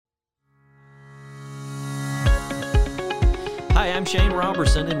Hi, I'm Shane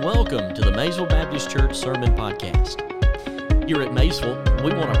Robertson, and welcome to the Maysville Baptist Church Sermon Podcast. Here at Maysville,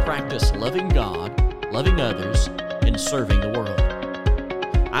 we want to practice loving God, loving others, and serving the world.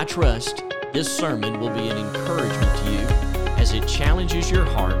 I trust this sermon will be an encouragement to you as it challenges your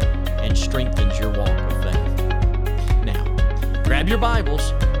heart and strengthens your walk of faith. Now, grab your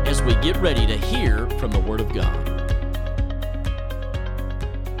Bibles as we get ready to hear from the Word of God.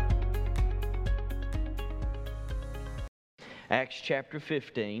 Acts chapter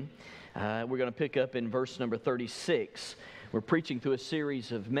 15. We're going to pick up in verse number 36. We're preaching through a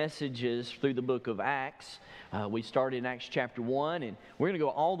series of messages through the book of Acts. We started in Acts chapter 1, and we're going to go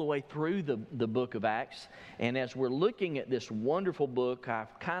all the way through the book of Acts. And as we're looking at this wonderful book,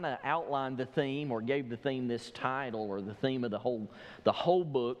 I've kind of outlined the theme, or gave the theme this title, or the theme of the whole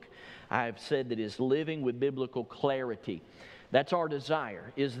book. I've said that is living with biblical clarity. That's our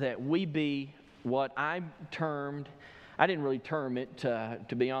desire, is that we be what I didn't really term it,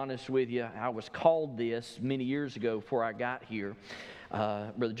 to be honest with you. I was called this many years ago before I got here.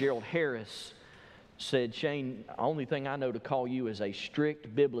 Brother Gerald Harris said, Shane, the only thing I know to call you is a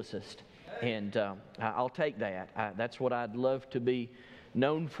strict biblicist. And I'll take that. That's what I'd love to be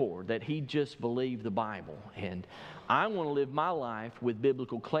known for, that he just believed the Bible. And I want to live my life with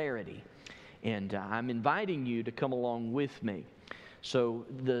biblical clarity. And I'm inviting you to come along with me. So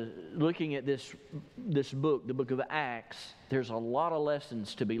looking at this book, the book of Acts, there's a lot of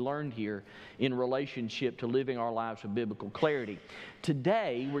lessons to be learned here in relationship to living our lives with biblical clarity.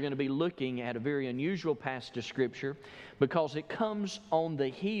 Today, we're going to be looking at a very unusual passage of Scripture because it comes on the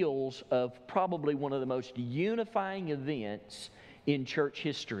heels of probably one of the most unifying events in church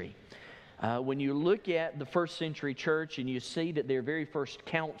history. When you look at the first century church and you see that their very first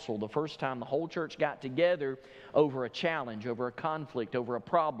council, the first time the whole church got together over a challenge, over a conflict, over a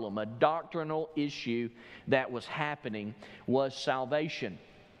problem, a doctrinal issue that was happening, was salvation.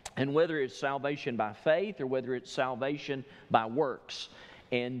 And whether it's salvation by faith or whether it's salvation by works.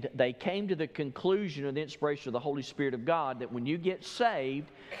 And they came to the conclusion of the inspiration of the Holy Spirit of God that when you get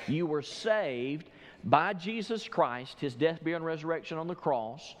saved, you were saved by Jesus Christ, His death, burial, and resurrection on the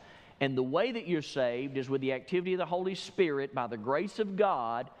cross. And the way that you're saved is with the activity of the Holy Spirit by the grace of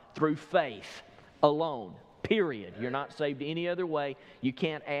God through faith alone, period. You're not saved any other way. You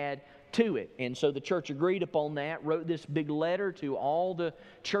can't add to it. And so the church agreed upon that, wrote this big letter to all the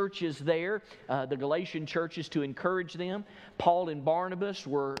churches there, the Galatian churches, to encourage them. Paul and Barnabas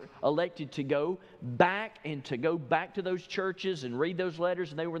were elected to go back to those churches and read those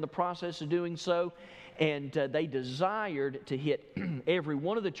letters, and they were in the process of doing so. And they desired to hit every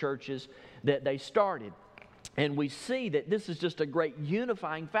one of the churches that they started. And we see that this is just a great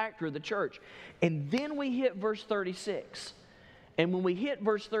unifying factor of the church. And then we hit verse 36. And when we hit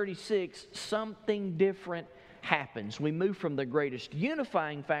verse 36, something different happens. We move from the greatest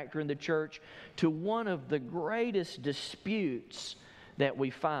unifying factor in the church to one of the greatest disputes that we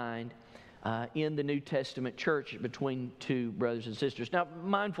find in the New Testament church between two brothers and sisters. Now,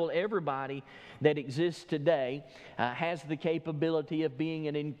 mindful, everybody that exists today has the capability of being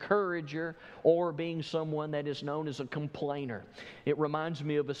an encourager or being someone that is known as a complainer. It reminds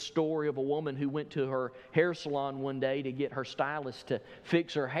me of a story of a woman who went to her hair salon one day to get her stylist to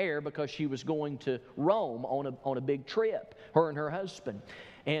fix her hair because she was going to Rome on a big trip, her and her husband.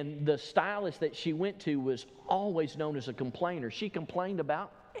 And the stylist that she went to was always known as a complainer. She complained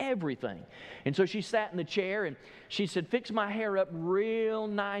about everything. And so she sat in the chair and she said, fix my hair up real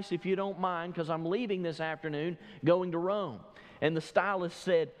nice if you don't mind, because I'm leaving this afternoon going to Rome. And the stylist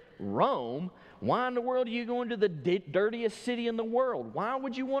said, Rome? Why in the world are you going to the dirtiest city in the world? Why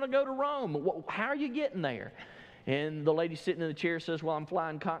would you want to go to Rome? How are you getting there? And the lady sitting in the chair says, well, I'm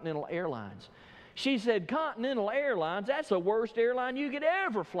flying Continental Airlines. She said, Continental Airlines, that's the worst airline you could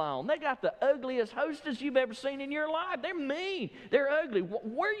ever fly on. They got the ugliest hostess you've ever seen in your life. They're mean. They're ugly.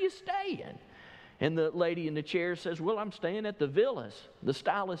 Where are you staying? And the lady in the chair says, well, I'm staying at the Villas. The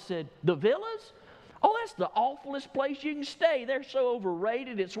stylist said, the Villas? Oh, that's the awfulest place you can stay. They're so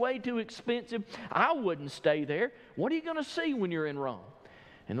overrated. It's way too expensive. I wouldn't stay there. What are you going to see when you're in Rome?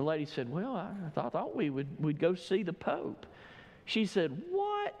 And the lady said, well, I thought we'd go see the Pope. She said,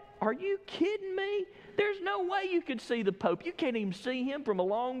 what? Are you kidding me? There's no way you could see the Pope. You can't even see him from a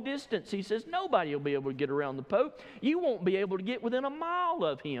long distance. He says, nobody will be able to get around the Pope. You won't be able to get within a mile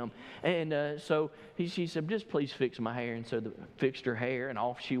of him. And so she said, just please fix my hair. And so fixed her hair, and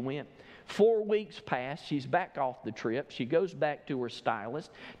off she went. 4 weeks passed. She's back off the trip. She goes back to her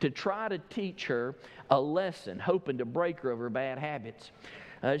stylist to try to teach her a lesson, hoping to break her of her bad habits.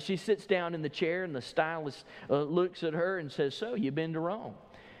 She sits down in the chair, and the stylist looks at her and says, so, you've been to Rome?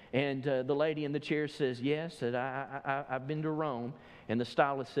 And the lady in the chair says, yes, said, I've been to Rome. And the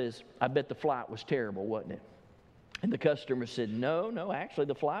stylist says, I bet the flight was terrible, wasn't it? And the customer said, no, actually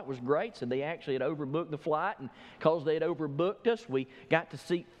the flight was great. So they actually had overbooked the flight, and because they had overbooked us, we got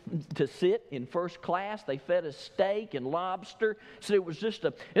to sit in first class. They fed us steak and lobster. So it was this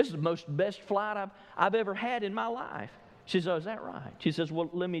is the best flight I've ever had in my life. She says, oh, is that right? She says, well,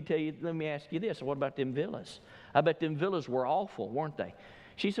 let me ask you this. What about them villas? I bet them villas were awful, weren't they?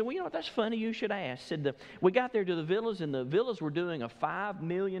 She said, well, you know what, that's funny you should ask. Said we got there to the villas, and the villas were doing a $5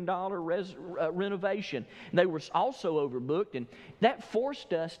 million renovation. And they were also overbooked, and that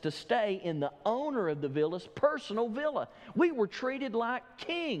forced us to stay in the owner of the villa's personal villa. We were treated like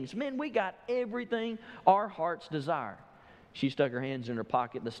kings. Man, we got everything our hearts desire. She stuck her hands in her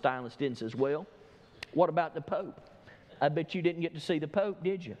pocket. The stylist did and says, well, what about the Pope? I bet you didn't get to see the Pope,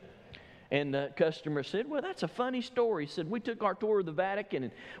 did you? And the customer said, well, that's a funny story. He said, we took our tour of the Vatican,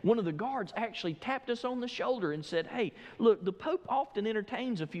 and one of the guards actually tapped us on the shoulder and said, hey, look, the Pope often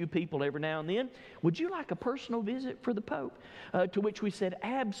entertains a few people every now and then. Would you like a personal visit for the Pope? To which we said,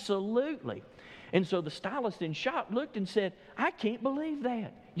 absolutely. And so the stylist in shock looked and said, I can't believe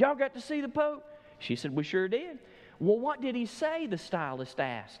that. Y'all got to see the Pope? She said, we sure did. Well, what did he say? The stylist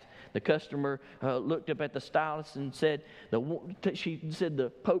asked. The customer looked up at the stylist and said, she said the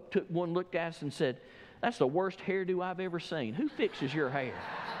Pope took one look at us and said, that's the worst hairdo I've ever seen. Who fixes your hair?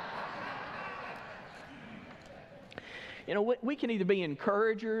 You know, we can either be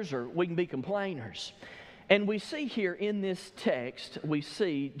encouragers or we can be complainers. And we see here in this text, we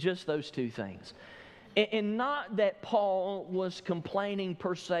see just those two things. And not that Paul was complaining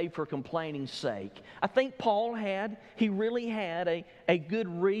per se for complaining's sake. I think he really had a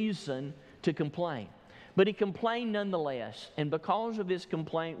good reason to complain. But he complained nonetheless. And because of his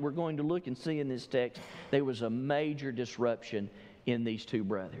complaint, we're going to look and see in this text, there was a major disruption in these two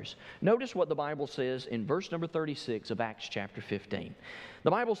brothers. Notice what the Bible says in verse number 36 of Acts chapter 15. The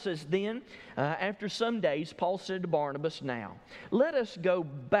Bible says, then, after some days, Paul said to Barnabas, now, let us go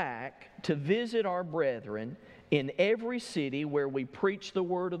back to visit our brethren in every city where we preach the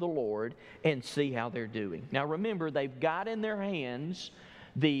word of the Lord and see how they're doing. Now remember, they've got in their hands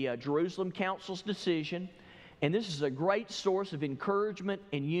the Jerusalem Council's decision, and this is a great source of encouragement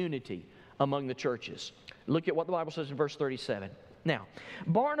and unity among the churches. Look at what the Bible says in verse 37. Now,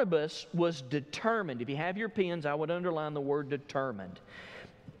 Barnabas was determined. If you have your pens, I would underline the word determined.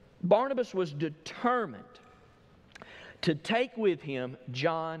 Barnabas was determined to take with him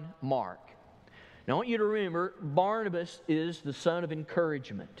John Mark. Now, I want you to remember, Barnabas is the son of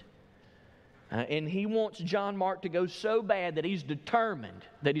encouragement. And he wants John Mark to go so bad that he's determined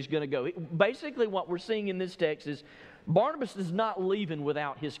that he's going to go. Basically, what we're seeing in this text is Barnabas is not leaving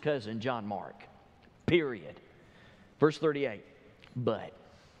without his cousin, John Mark. Period. Verse 38. But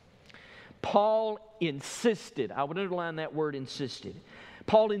Paul insisted, I would underline that word insisted.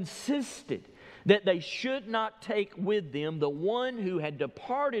 Paul insisted that they should not take with them the one who had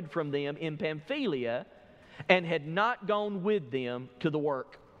departed from them in Pamphylia and had not gone with them to the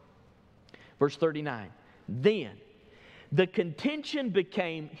work. Verse 39. Then the contention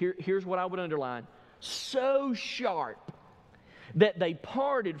became, here's what I would underline, so sharp that they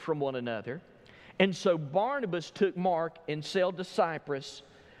parted from one another. And so Barnabas took Mark and sailed to Cyprus,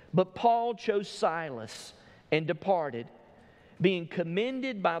 but Paul chose Silas and departed, being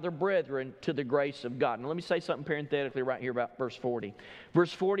commended by the brethren to the grace of God. Now let me say something parenthetically right here about verse 40.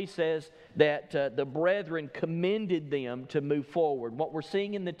 Verse 40 says that the brethren commended them to move forward. What we're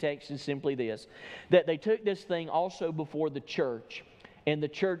seeing in the text is simply this, that they took this thing also before the church, and the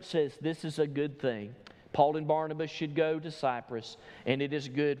church says this is a good thing. Paul and Barnabas should go to Cyprus, and it is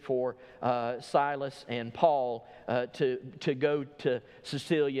good for Silas and Paul to go to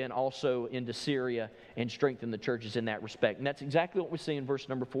Sicilia and also into Syria and strengthen the churches in that respect. And that's exactly what we see in verse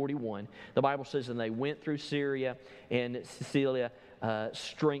number 41. The Bible says, and they went through Syria and Sicilia,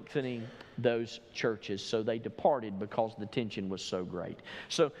 strengthening those churches. So they departed because the tension was so great.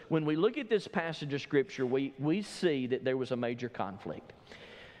 So when we look at this passage of Scripture, we see that there was a major conflict.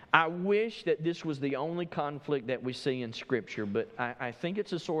 I wish that this was the only conflict that we see in Scripture, but I think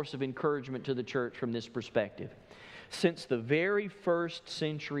it's a source of encouragement to the church from this perspective. Since the very first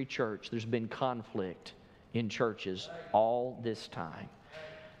century church, there's been conflict in churches all this time.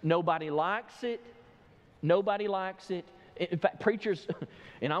 Nobody likes it. Nobody likes it. In fact, preachers,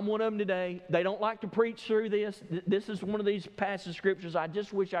 and I'm one of them today, they don't like to preach through this. This is one of these passages of scriptures I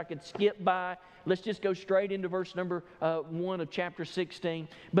just wish I could skip by. Let's just go straight into verse number 1 of chapter 16.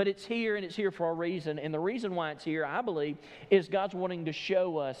 But it's here, and it's here for a reason. And the reason why it's here, I believe, is God's wanting to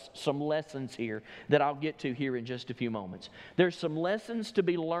show us some lessons here that I'll get to here in just a few moments. There's some lessons to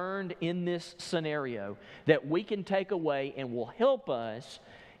be learned in this scenario that we can take away and will help us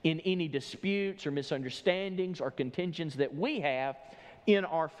in any disputes or misunderstandings or contentions that we have in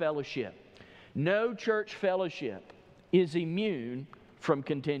our fellowship. No church fellowship is immune from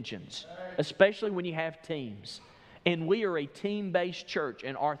contentions, especially when you have teams. And we are a team-based church,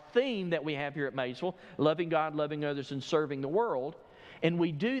 and our theme that we have here at Maysville, loving God, loving others, and serving the world, and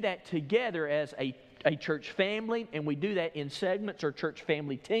we do that together as a church family, and we do that in segments or church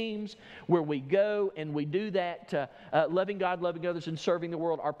family teams where we go and we do that loving God, loving others, and serving the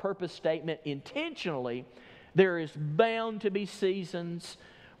world. Our purpose statement intentionally, there is bound to be seasons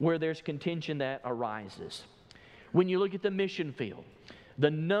where there's contention that arises. When you look at the mission field, the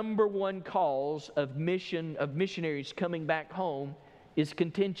number one cause of missionaries coming back home is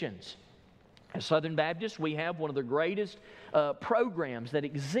contentions. As Southern Baptists, we have one of the greatest programs that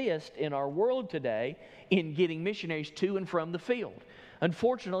exist in our world today in getting missionaries to and from the field.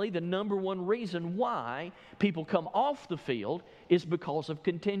 Unfortunately, the number one reason why people come off the field is because of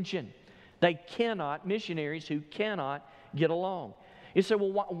contention. Missionaries who cannot get along. You say,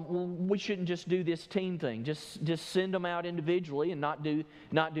 well, we shouldn't just do this team thing. Just send them out individually and not do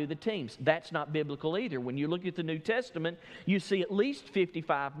the teams. That's not biblical either. When you look at the New Testament, you see at least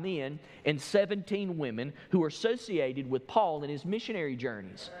 55 men and 17 women who are associated with Paul in his missionary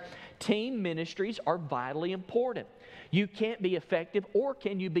journeys. Team ministries are vitally important. You can't be effective, or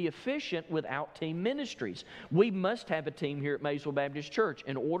can you be efficient without team ministries? We must have a team here at Maysville Baptist Church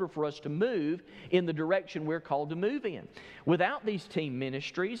in order for us to move in the direction we're called to move in. Without these team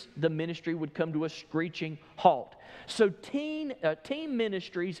ministries, the ministry would come to a screeching halt. So team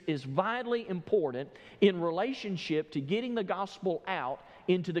ministries is vitally important in relationship to getting the gospel out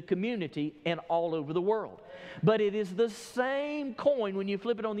into the community and all over the world. But it is the same coin when you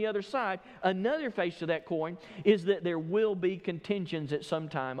flip it on the other side. Another face to that coin is that there will be contentions at some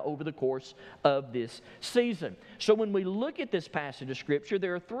time over the course of this season. So when we look at this passage of Scripture,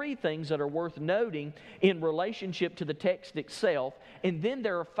 there are three things that are worth noting in relationship to the text itself, and then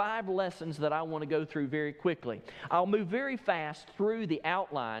there are 5 lessons that I want to go through very quickly. I'll move very fast through the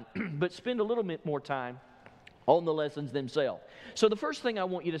outline, but spend a little bit more time on the lessons themselves. So the first thing I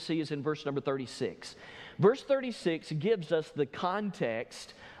want you to see is in verse number 36. Verse 36 gives us the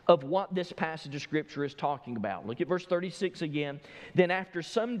context of what this passage of Scripture is talking about. Look at verse 36 again. Then after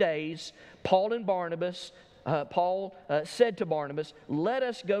some days, Paul said to Barnabas, "Let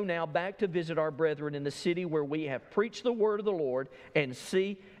us go now back to visit our brethren in the city where we have preached the word of the Lord and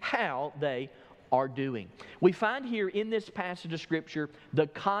see how they are doing." We find here in this passage of Scripture the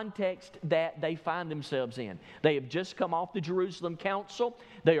context that they find themselves in. They have just come off the Jerusalem Council.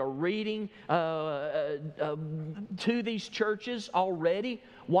 They are reading to these churches already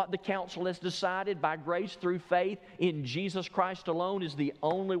what the council has decided by grace through faith in Jesus Christ alone is the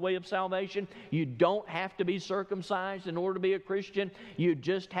only way of salvation. You don't have to be circumcised in order to be a Christian. You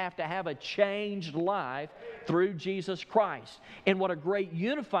just have to have a changed life through Jesus Christ. And what a great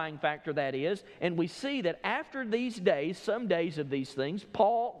unifying factor that is. And we see that after these days, some days of these things,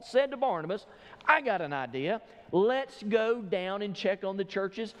 Paul said to Barnabas, "I got an idea. Let's go down and check on the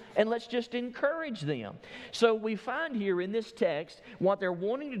churches and let's just encourage them." So we find here in this text what they're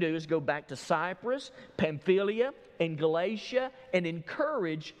wanting to do is go back to Cyprus, Pamphylia, and Galatia and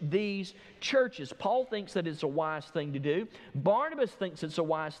encourage these churches. Paul thinks that it's a wise thing to do. Barnabas thinks it's a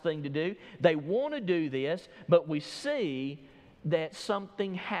wise thing to do. They want to do this, but we see that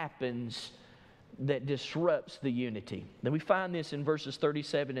something happens that disrupts the unity. Then we find this in verses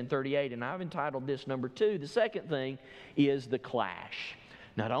 37 and 38, and I've entitled this number 2. The second thing is the clash.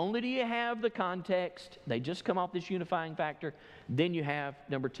 Not only do you have the context, they just come off this unifying factor, then you have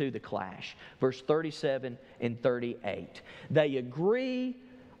number 2, the clash. Verse 37 and 38. They agree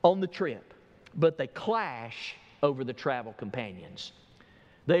on the trip, but they clash over the travel companions.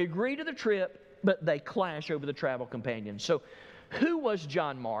 They agree to the trip, but they clash over the travel companions. So who was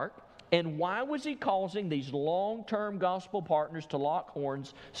John Mark? And why was he causing these long-term gospel partners to lock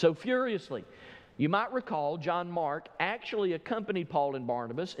horns so furiously? You might recall John Mark actually accompanied Paul and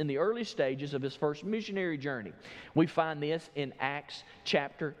Barnabas in the early stages of his first missionary journey. We find this in Acts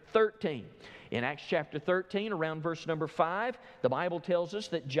chapter 13. In Acts chapter 13, around verse number 5, the Bible tells us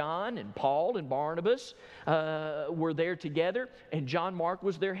that John and Paul and Barnabas were there together, and John Mark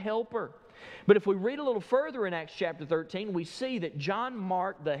was their helper. But if we read a little further in Acts chapter 13, we see that John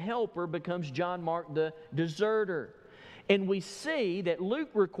Mark the helper becomes John Mark the deserter. And we see that Luke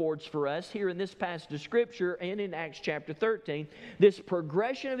records for us here in this passage of Scripture and in Acts chapter 13, this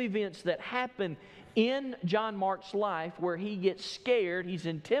progression of events that happen in John Mark's life where he gets scared, he's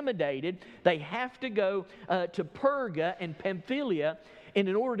intimidated. They have to go to Perga and Pamphylia. And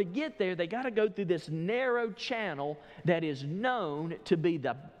in order to get there, they got to go through this narrow channel that is known to be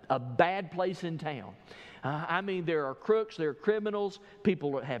a bad place in town. I mean, there are crooks, there are criminals,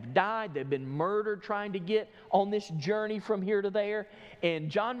 people have died, they've been murdered trying to get on this journey from here to there. And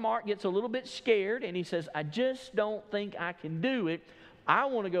John Mark gets a little bit scared and he says, I just don't think I can do it. I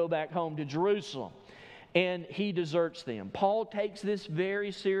want to go back home to Jerusalem. And he deserts them. Paul takes this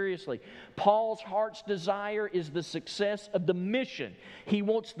very seriously. Paul's heart's desire is the success of the mission. He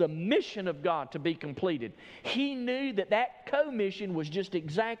wants the mission of God to be completed. He knew that that co-mission was just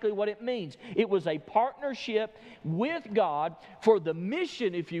exactly what it means. It was a partnership with God for the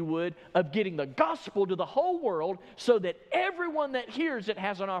mission, if you would, of getting the gospel to the whole world so that everyone that hears it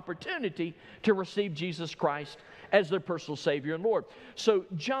has an opportunity to receive Jesus Christ as their personal Savior and Lord. So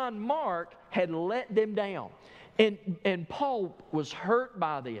John Mark had let them down. And Paul was hurt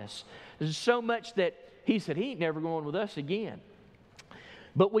by this so much that he said, he ain't never going with us again.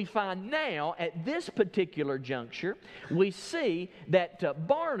 But we find now, at this particular juncture, we see that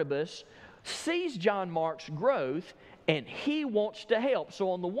Barnabas sees John Mark's growth and he wants to help.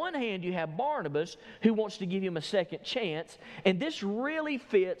 So on the one hand, you have Barnabas who wants to give him a second chance. And this really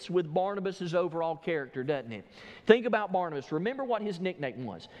fits with Barnabas' overall character, doesn't it? Think about Barnabas. Remember what his nickname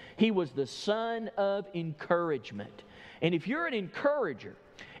was. He was the son of encouragement. And if you're an encourager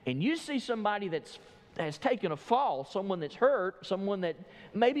and you see somebody that has taken a fall, someone that's hurt, someone that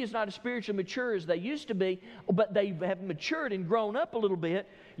maybe is not as spiritually mature as they used to be, but they have matured and grown up a little bit,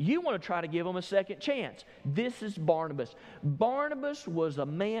 you want to try to give them a second chance. This is Barnabas. Barnabas was a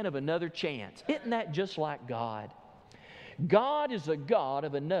man of another chance. Isn't that just like God? God is a God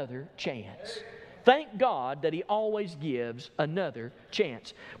of another chance. Thank God that He always gives another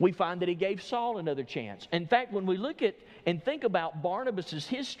chance. We find that He gave Saul another chance. In fact, when we look at and think about Barnabas'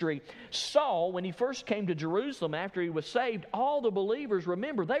 history, Saul, when he first came to Jerusalem after he was saved, all the believers,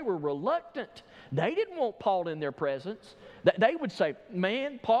 remember, they were reluctant. They didn't want Paul in their presence. They would say,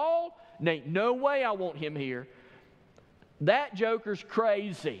 man, Paul, ain't no way I want him here. That joker's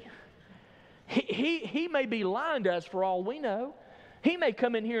crazy. He may be lying to us for all we know. He may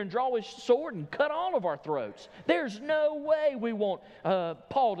come in here and draw his sword and cut all of our throats. There's no way we want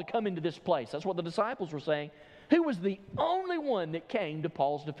Paul to come into this place. That's what the disciples were saying. Who was the only one that came to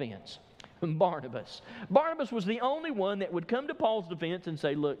Paul's defense? Barnabas. Barnabas was the only one that would come to Paul's defense and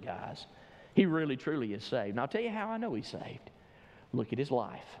say, look, guys, he really, truly is saved. And I'll tell you how I know he's saved. Look at his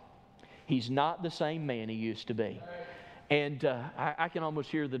life. He's not the same man he used to be. And I can almost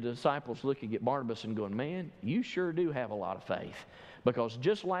hear the disciples looking at Barnabas and going, man, you sure do have a lot of faith. Because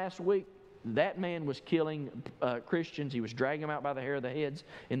just last week, that man was killing Christians. He was dragging them out by the hair of the heads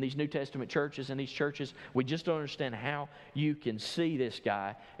in these New Testament churches and these churches. We just don't understand how you can see this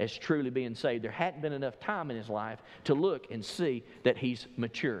guy as truly being saved. There hadn't been enough time in his life to look and see that he's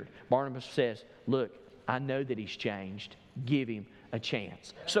matured. Barnabas says, look, I know that he's changed. Give him a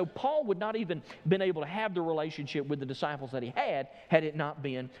chance. So Paul would not even been able to have the relationship with the disciples that he had it not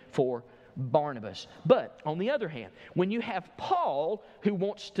been for Barnabas. But on the other hand, when you have Paul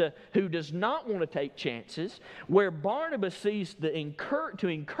who does not want to take chances, where Barnabas sees to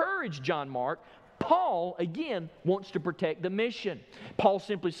encourage John Mark, Paul, again, wants to protect the mission. Paul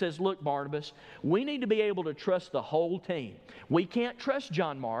simply says, look, Barnabas, we need to be able to trust the whole team. We can't trust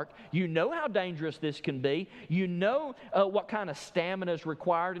John Mark. You know how dangerous this can be. You know what kind of stamina is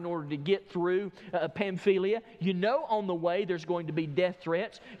required in order to get through Pamphylia. You know on the way there's going to be death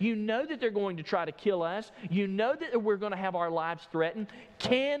threats. You know that they're going to try to kill us. You know that we're going to have our lives threatened.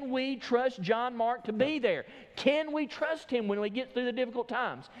 Can we trust John Mark to be there? Can we trust him when we get through the difficult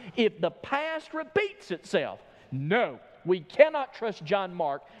times? If the past repeats itself, no, we cannot trust John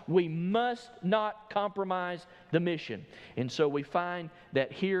Mark. We must not compromise the mission. And so we find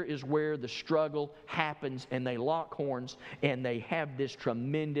that here is where the struggle happens, and they lock horns and they have this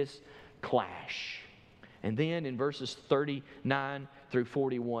tremendous clash. And then in verses 39 through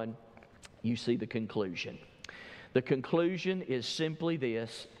 41, you see the conclusion. The conclusion is simply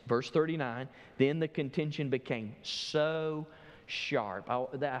this, verse 39, then the contention became so sharp.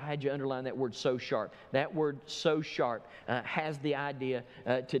 I had you underline that word, so sharp. That word, so sharp, has the idea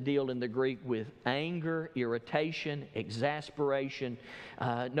to deal in the Greek with anger, irritation, exasperation.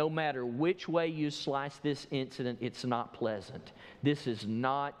 No matter which way you slice this incident, it's not pleasant. This is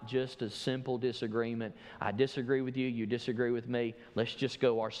not just a simple disagreement. I disagree with you, you disagree with me. Let's just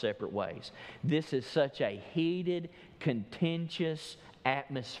go our separate ways. This is such a heated, contentious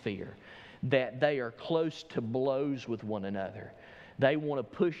atmosphere that they are close to blows with one another. They want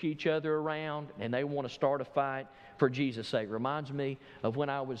to push each other around and they want to start a fight for Jesus' sake. Reminds me of when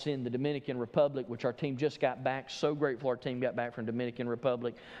I was in the Dominican Republic, which our team just got back. So grateful our team got back from Dominican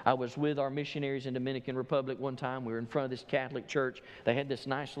Republic. I was with our missionaries in Dominican Republic one time. We were in front of this Catholic church. They had this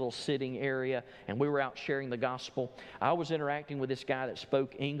nice little sitting area, and we were out sharing the gospel. I was interacting with this guy that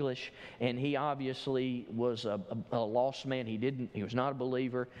spoke English, and he obviously was a lost man. He was not a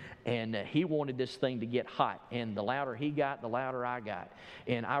believer, and he wanted this thing to get hot. And the louder he got, the louder I got.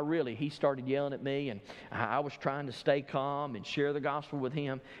 And he started yelling at me, and I was trying to stay calm and share the gospel with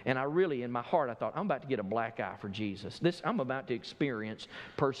him. And in my heart, I thought, I'm about to get a black eye for Jesus. I'm about to experience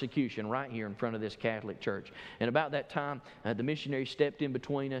persecution right here in front of this Catholic church. And about that time, the missionary stepped in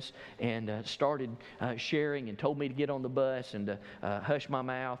between us and started sharing and told me to get on the bus and to hush my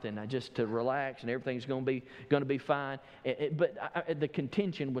mouth and just to relax and everything's going to be fine. But the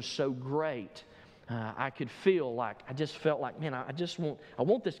contention was so great. I just felt like, man, I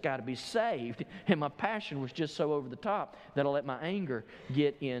want this guy to be saved. And my passion was just so over the top that I let my anger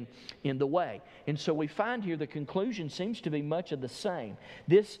get in the way. And so we find here the conclusion seems to be much of the same.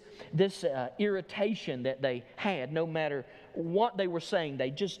 This irritation that they had, no matter what they were saying,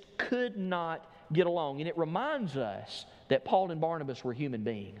 they just could not get along. And it reminds us that Paul and Barnabas were human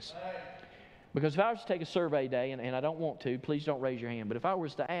beings. Because if I was to take a survey day, and I don't want to, please don't raise your hand, but if I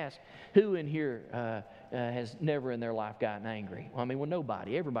was to ask who in here has never in their life gotten angry? Well,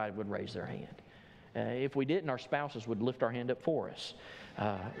 nobody. Everybody would raise their hand. If we didn't, our spouses would lift our hand up for us.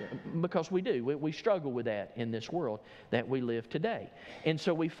 Because we do. We struggle with that in this world that we live today. And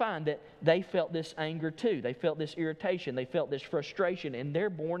so we find that they felt this anger too. They felt this irritation. They felt this frustration. And they're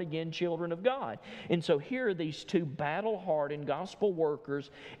born-again children of God. And so here are these two battle-hardened gospel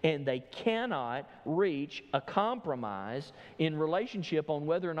workers, and they cannot reach a compromise in relationship on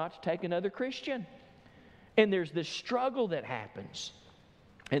whether or not to take another Christian. And there's this struggle that happens.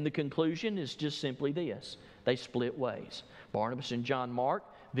 And the conclusion is just simply this. They split ways. Barnabas and John Mark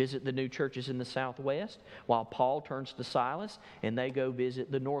visit the new churches in the southwest, while Paul turns to Silas, and they go visit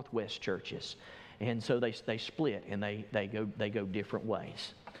the northwest churches. And so they split, and they go different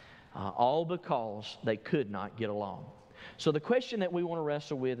ways. All because they could not get along. So the question that we want to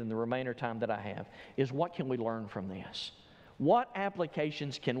wrestle with in the remainder time that I have is, what can we learn from this? What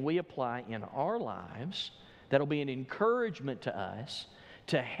applications can we apply in our lives that'll be an encouragement to us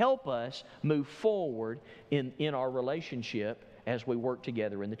to help us move forward in our relationship as we work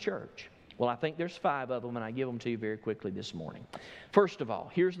together in the church? Well, I think there's 5 of them, and I give them to you very quickly this morning. First of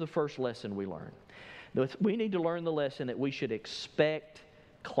all, here's the first lesson we learn. We need to learn the lesson that we should expect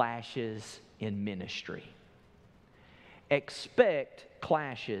clashes in ministry. Expect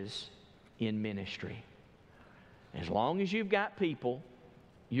clashes in ministry. As long as you've got people,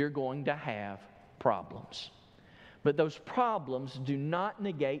 you're going to have problems. But those problems do not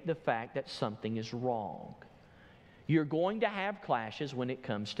negate the fact that something is wrong. You're going to have clashes when it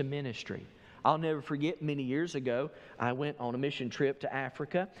comes to ministry. I'll never forget, many years ago, I went on a mission trip to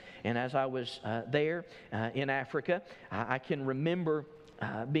Africa. And as I was there in Africa, I can remember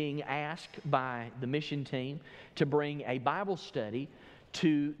being asked by the mission team to bring a Bible study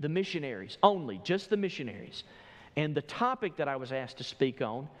to the missionaries, only, just the missionaries. And the topic that I was asked to speak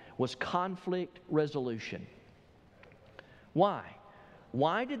on was conflict resolution. Why?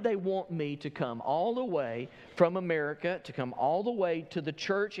 Why did they want me to come all the way from America, to come all the way to the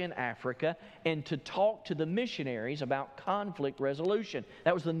church in Africa, and to talk to the missionaries about conflict resolution?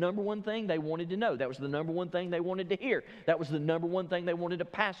 That was the number one thing they wanted to know. That was the number one thing they wanted to hear. That was the number one thing they wanted a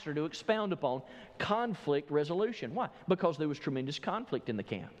pastor to expound upon, conflict resolution. Why? Because there was tremendous conflict in the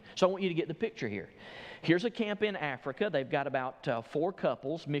camp. So I want you to get the picture here. Here's a camp in Africa. They've got about 4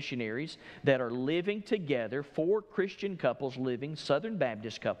 couples, missionaries, that are living together, 4 Christian couples living, Southern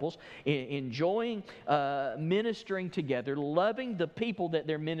Baptist couples, enjoying ministering together, loving the people that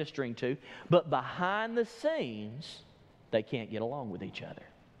they're ministering to, but behind the scenes, they can't get along with each other.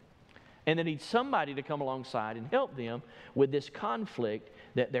 And they need somebody to come alongside and help them with this conflict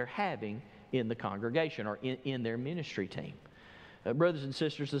that they're having in the congregation or in their ministry team. Brothers and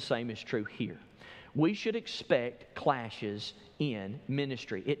sisters, the same is true here. we should expect clashes in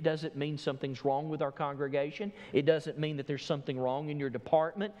ministry. It doesn't mean something's wrong with our congregation. It doesn't mean that there's something wrong in your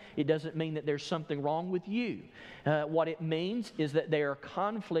department. It doesn't mean that there's something wrong with you. What it means is that there are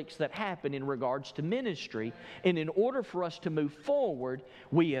conflicts that happen in regards to ministry, and in order for us to move forward,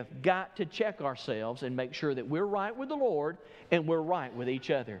 we have got to check ourselves and make sure that we're right with the Lord and we're right with each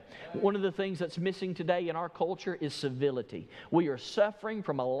other. One of the things that's missing today in our culture is civility. We are suffering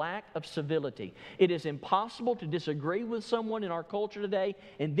from a lack of civility. It is impossible to disagree with someone in our culture today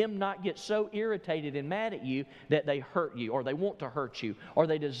and them not get so irritated and mad at you that they hurt you, or they want to hurt you, or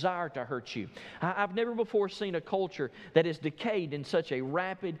they desire to hurt you. I've never before seen a culture that has decayed in such a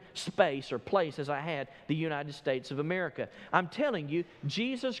rapid space or place as I had the United States of America. I'm telling you,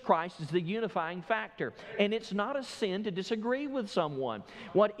 Jesus Christ is the unifying factor, and it's not a sin to disagree with someone.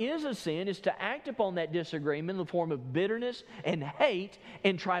 What is a sin is to act upon that disagreement in the form of bitterness and hate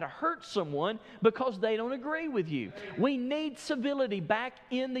and try to hurt someone because they don't agree with you. We need civility back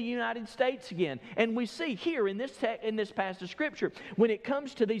in the United States again. And we see here in this passage of Scripture, when it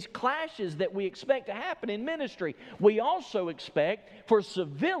comes to these clashes that we expect to happen in ministry, we also expect for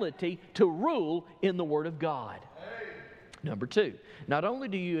civility to rule in the Word of God. Number two, not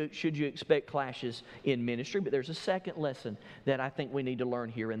only should you expect clashes in ministry, but there's a second lesson that I think we need to learn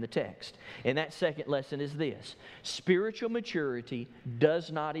here in the text. And that second lesson is this: spiritual maturity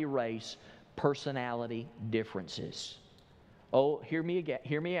does not erase personality differences. Oh, hear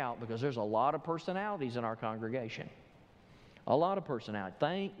me out, because there's a lot of personalities in our congregation. A lot of personality.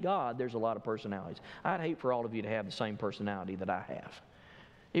 Thank God there's a lot of personalities. I'd hate for all of you to have the same personality that I have.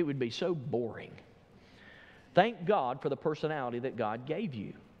 It would be so boring. Thank God for the personality that God gave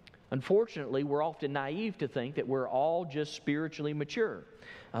you. Unfortunately, we're often naive to think that we're all just spiritually mature.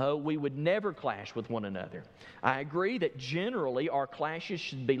 We would never clash with one another. I agree that generally our clashes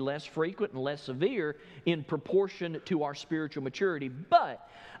should be less frequent and less severe in proportion to our spiritual maturity. But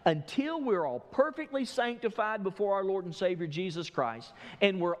until we're all perfectly sanctified before our Lord and Savior Jesus Christ,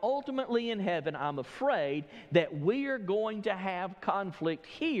 and we're ultimately in heaven, I'm afraid that we are going to have conflict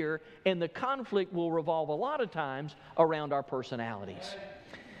here, and the conflict will revolve a lot of times around our personalities.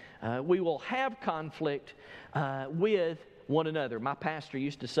 We will have conflict with one another. My pastor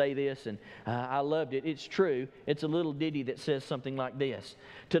used to say this, and I loved it. It's true. It's a little ditty that says something like this: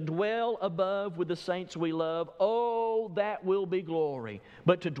 to dwell above with the saints we love, oh, that will be glory.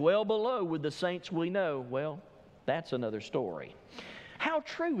 But to dwell below with the saints we know, well, that's another story. How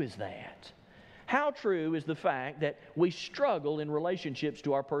true is that? How true is the fact that we struggle in relationships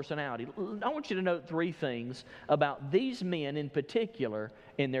to our personality? I want you to note three things about these men in particular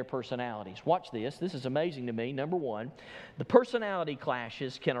in their personalities. Watch this. This is amazing to me. Number one, the personality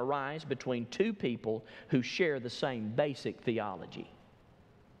clashes can arise between two people who share the same basic theology.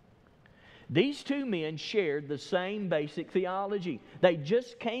 These two men shared the same basic theology. They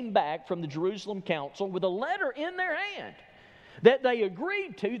just came back from the Jerusalem Council with a letter in their hand that they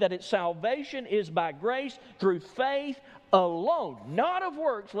agreed to, that its salvation is by grace through faith alone, not of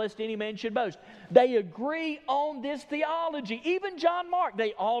works, lest any man should boast. They agree on this theology. Even John Mark,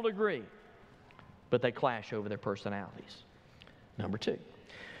 they all agree. But they clash over their personalities. Number two,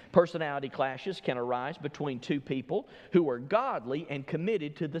 personality clashes can arise between two people who are godly and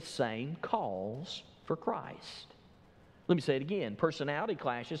committed to the same cause for Christ. Let me say it again. Personality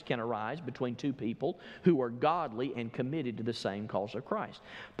clashes can arise between two people who are godly and committed to the same cause of Christ.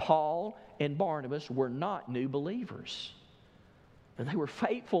 Paul and Barnabas were not new believers, but they were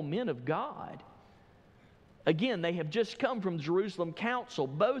faithful men of God. Again, they have just come from the Jerusalem Council.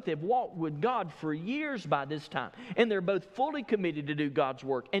 Both have walked with God for years by this time, and they're both fully committed to do God's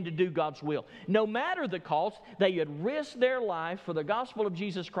work and to do God's will. No matter the cost, they had risked their life for the gospel of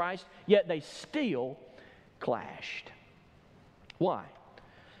Jesus Christ, yet they still clashed. Why?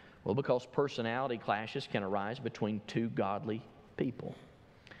 Well, because personality clashes can arise between two godly people.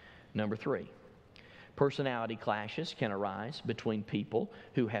 Number three, personality clashes can arise between people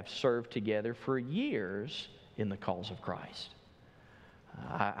who have served together for years in the cause of Christ.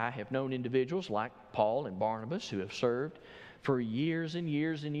 I have known individuals like Paul and Barnabas who have served for years and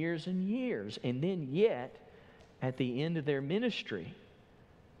years and years and years, and then yet, at the end of their ministry,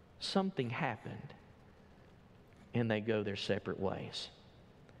 something happened, and they go their separate ways.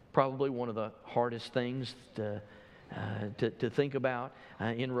 Probably one of the hardest things to think about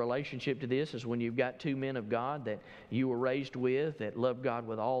in relationship to this is when you've got two men of God that you were raised with, that love God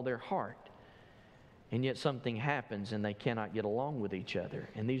with all their heart, and yet something happens and they cannot get along with each other.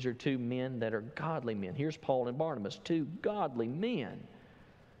 And these are two men that are godly men. Here's Paul and Barnabas, two godly men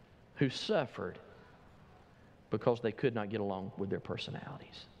who suffered because they could not get along with their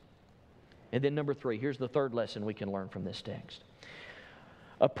personalities. And then number 3, here's the third lesson we can learn from this text.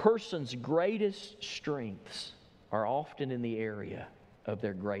 A person's greatest strengths are often in the area of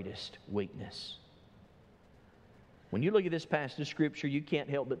their greatest weakness. When you look at this passage of Scripture, you can't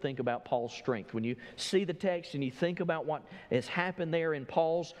help but think about Paul's strength. When you see the text and you think about what has happened there in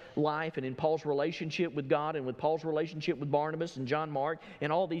Paul's life and in Paul's relationship with God and with Paul's relationship with Barnabas and John Mark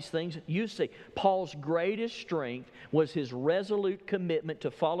and all these things, you see Paul's greatest strength was his resolute commitment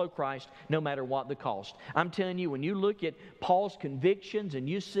to follow Christ no matter what the cost. I'm telling you, when you look at Paul's convictions and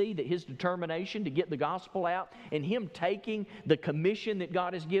you see that his determination to get the gospel out and him taking the commission that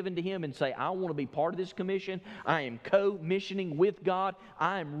God has given to him and say, I want to be part of this commission, I am co-missioning with God.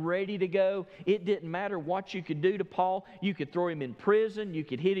 I'm ready to go. It didn't matter what you could do to Paul. You could throw him in prison. You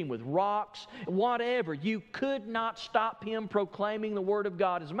could hit him with rocks. Whatever. You could not stop him proclaiming the Word of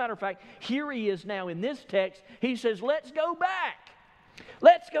God. As a matter of fact, here he is now in this text. He says, let's go back.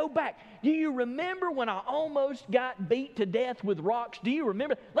 Let's go back. Do you remember when I almost got beat to death with rocks? Do you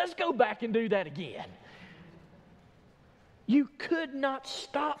remember? Let's go back and do that again. You could not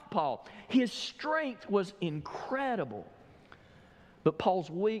stop Paul. His strength was incredible. But Paul's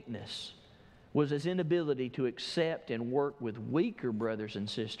weakness was his inability to accept and work with weaker brothers and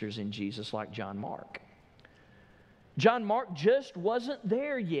sisters in Jesus like John Mark. John Mark just wasn't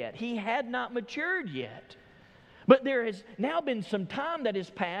there yet. He had not matured yet. But there has now been some time that has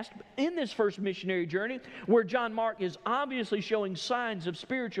passed in this first missionary journey where John Mark is obviously showing signs of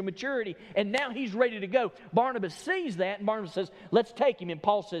spiritual maturity, and now he's ready to go. Barnabas sees that, and Barnabas says, let's take him. And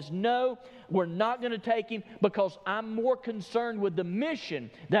Paul says, no, we're not going to take him because I'm more concerned with the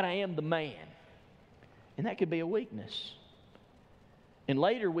mission than I am the man. And that could be a weakness. And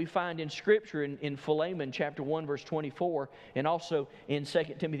later we find in Scripture in Philemon chapter 1 verse 24 and also in 2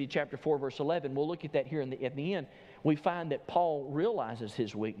 Timothy chapter 4 verse 11, we'll look at that here at the end, we find that Paul realizes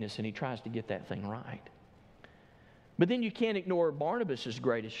his weakness and he tries to get that thing right. But then you can't ignore Barnabas'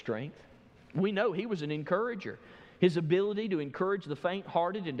 greatest strength. We know he was an encourager. His ability to encourage the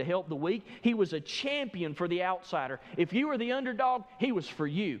faint-hearted and to help the weak. He was a champion for the outsider. If you were the underdog, he was for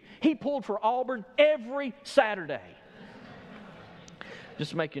you. He pulled for Auburn every Saturday.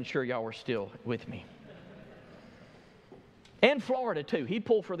 Just making sure y'all were still with me. And Florida too. He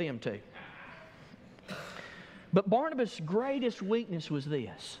pulled for them too. But Barnabas' greatest weakness was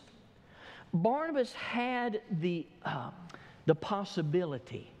this. Barnabas had the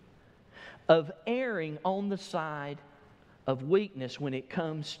possibility of erring on the side of weakness when it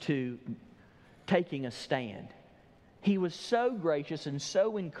comes to taking a stand. He was so gracious and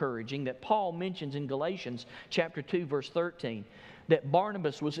so encouraging that Paul mentions in Galatians chapter 2 verse 13 that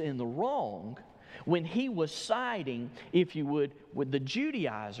Barnabas was in the wrong when he was siding, if you would, with the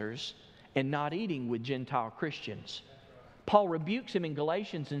Judaizers and not eating with Gentile Christians. Paul rebukes him in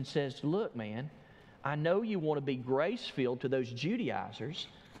Galatians and says, look, man, I know you want to be grace-filled to those Judaizers.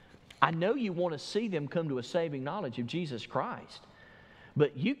 I know you want to see them come to a saving knowledge of Jesus Christ.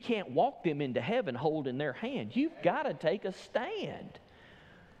 But you can't walk them into heaven holding their hand. You've got to take a stand.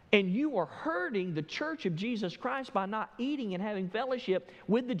 And you are hurting the church of Jesus Christ by not eating and having fellowship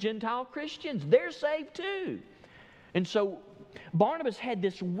with the Gentile Christians. They're saved too. And so Barnabas had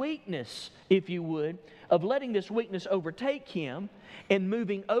this weakness, if you would, of letting this weakness overtake him and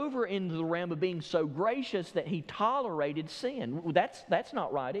moving over into the realm of being so gracious that he tolerated sin. That's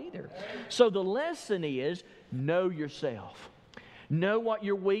not right either. So the lesson is, know yourself. Know what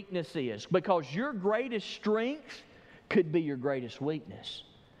your weakness is, because your greatest strength could be your greatest weakness.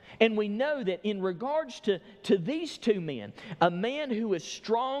 And we know that in regards to these two men, a man who is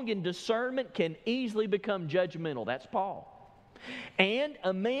strong in discernment can easily become judgmental. That's Paul. And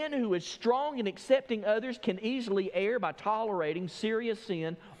a man who is strong in accepting others can easily err by tolerating serious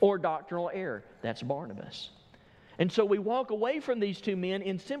sin or doctrinal error. That's Barnabas. And so we walk away from these two men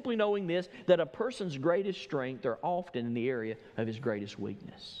in simply knowing this, that a person's greatest strength are often in the area of his greatest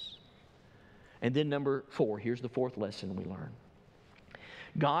weakness. And then number 4, here's the fourth lesson we learn.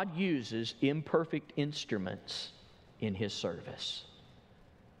 God uses imperfect instruments in His service.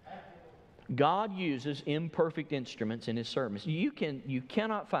 God uses imperfect instruments in His service. You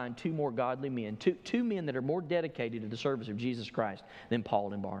cannot find two more godly men, two men that are more dedicated to the service of Jesus Christ than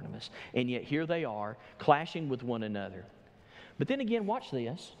Paul and Barnabas. And yet here they are, clashing with one another. But then again, watch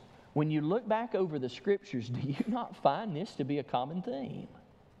this. When you look back over the Scriptures, do you not find this to be a common theme?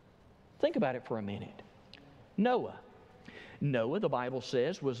 Think about it for a minute. Noah, the Bible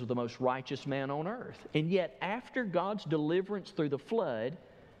says, was the most righteous man on earth. And yet, after God's deliverance through the flood,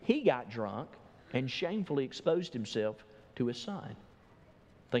 he got drunk and shamefully exposed himself to his son.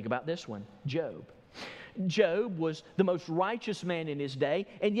 Think about this one, Job. Job was the most righteous man in his day,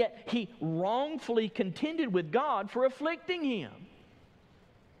 and yet he wrongfully contended with God for afflicting him.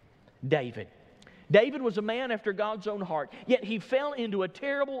 David was a man after God's own heart, yet he fell into a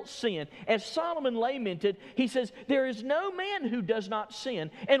terrible sin. As Solomon lamented, he says, there is no man who does not sin.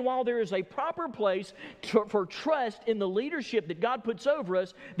 And while there is a proper place for trust in the leadership that God puts over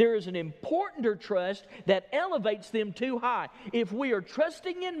us, there is an importanter trust that elevates them too high. If we are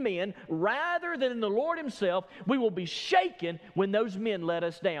trusting in men rather than in the Lord Himself, we will be shaken when those men let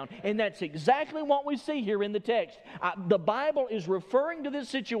us down. And that's exactly what we see here in the text. The Bible is referring to this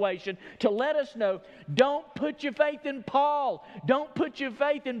situation to let us know, don't put your faith in Paul. Don't put your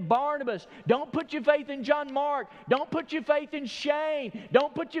faith in Barnabas. Don't put your faith in John Mark. Don't put your faith in Shane.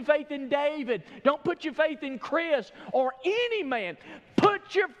 Don't put your faith in David. Don't put your faith in Chris or any man.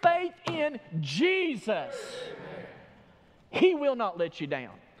 Put your faith in Jesus. He will not let you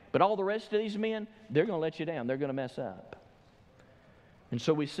down. But all the rest of these men, they're going to let you down. They're going to mess up. And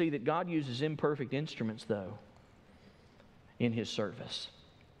so we see that God uses imperfect instruments, though, in His service.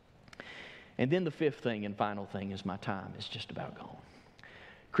 And then the fifth thing and final thing is my time is just about gone.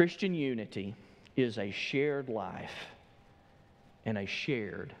 Christian unity is a shared life and a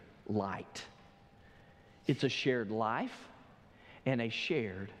shared light. It's a shared life and a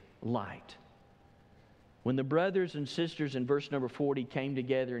shared light. When the brothers and sisters in verse number 40 came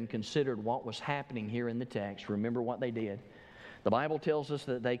together and considered what was happening here in the text, remember what they did. The Bible tells us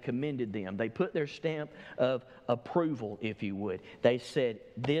that they commended them. They put their stamp of approval, if you would. They said,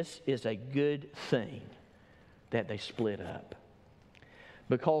 this is a good thing that they split up.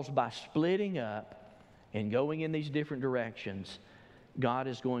 Because by splitting up and going in these different directions, God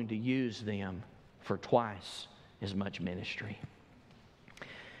is going to use them for twice as much ministry.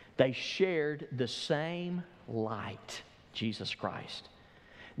 They shared the same light, Jesus Christ.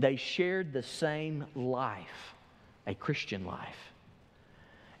 They shared the same life, a Christian life.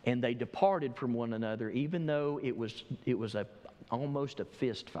 And they departed from one another, even though it was almost a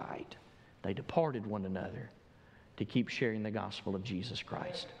fist fight. They departed one another to keep sharing the gospel of Jesus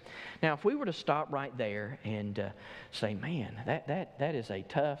Christ. Now, if we were to stop right there and say, man, that is a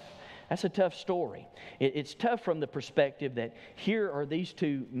tough story. It's tough from the perspective that here are these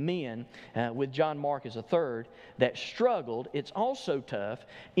two men with John Mark as a third that struggled. It's also tough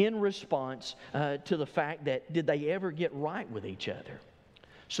in response to the fact that did they ever get right with each other?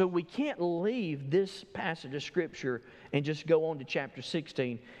 So we can't leave this passage of Scripture and just go on to chapter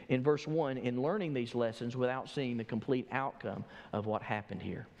 16 in verse 1 in learning these lessons without seeing the complete outcome of what happened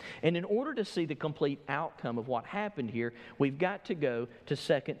here. And in order to see the complete outcome of what happened here, we've got to go to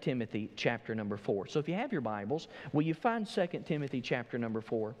 2 Timothy chapter number 4. So if you have your Bibles, will you find 2 Timothy chapter number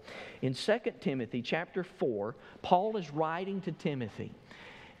 4? In 2 Timothy chapter 4, Paul is writing to Timothy.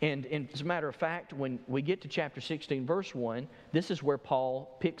 And as a matter of fact, when we get to chapter 16, verse 1, this is where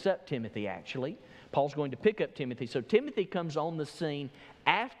Paul picks up Timothy, actually. Paul's going to pick up Timothy. So Timothy comes on the scene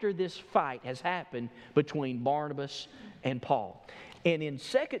after this fight has happened between Barnabas and Paul. And in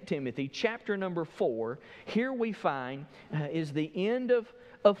 2 Timothy chapter number 4, here we find is the end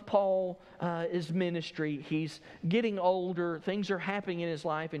of Paul's ministry. He's getting older. Things are happening in his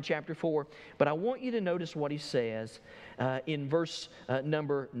life in chapter 4. But I want you to notice what he says in verse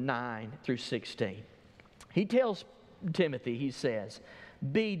number 9 through 16. He tells Timothy, he says,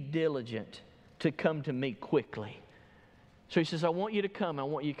 be diligent to come to me quickly. So he says, I want you to come. I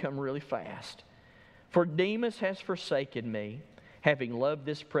want you to come really fast. For Demas has forsaken me, having loved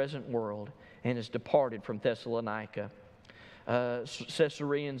this present world, and has departed from Thessalonica.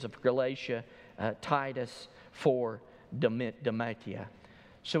 Caesareans of Galatia, Titus for Dalmatia.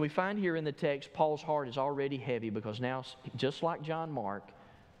 So we find here in the text, Paul's heart is already heavy because now, just like John Mark,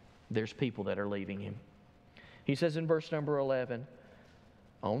 there's people that are leaving him. He says in verse number 11,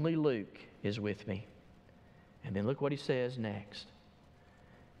 only Luke is with me. And then look what he says next.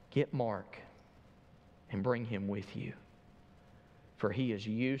 Get Mark and bring him with you, for he is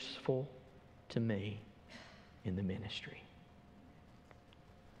useful to me in the ministry.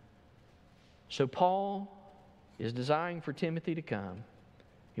 So Paul is desiring for Timothy to come.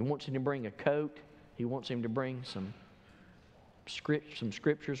 He wants him to bring a coat. He wants him to bring some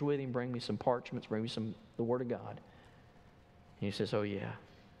scriptures with him. Bring me some parchments. Bring me the Word of God. And he says, oh yeah,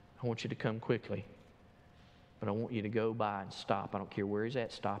 I want you to come quickly. But I want you to go by and stop. I don't care where he's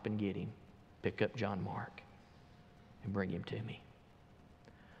at. Stop and get him. Pick up John Mark and bring him to me.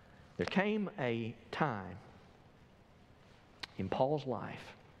 There came a time in Paul's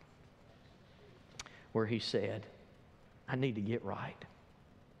life where he said, I need to get right.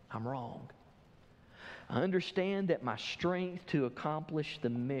 I'm wrong. I understand that my strength to accomplish the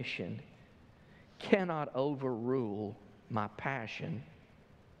mission cannot overrule my passion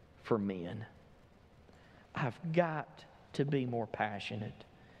for men. I've got to be more passionate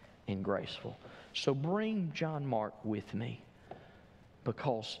and graceful. So bring John Mark with me,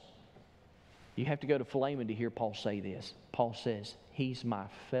 because you have to go to Philemon to hear Paul say this. Paul says, he's my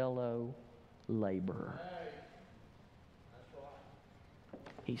fellow laborer.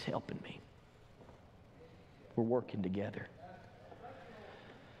 He's helping me. We're working together.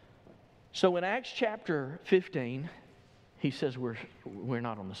 So in Acts chapter 15, he says we're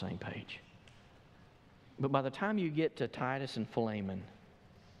not on the same page. But by the time you get to Titus and Philemon,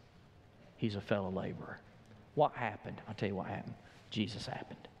 he's a fellow laborer. What happened? I'll tell you what happened. Jesus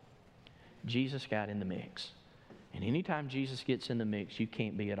happened. Jesus got in the mix. And anytime Jesus gets in the mix, you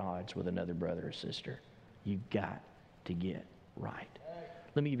can't be at odds with another brother or sister. You've got to get right.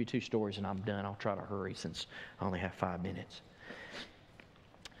 Let me give you two stories and I'm done. I'll try to hurry since I only have 5 minutes.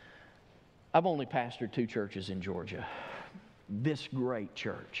 I've only pastored 2 churches in Georgia. This great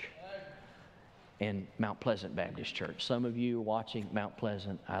church and Mount Pleasant Baptist Church. Some of you are watching Mount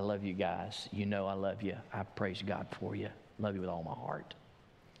Pleasant. I love you guys. You know I love you. I praise God for you. Love you with all my heart.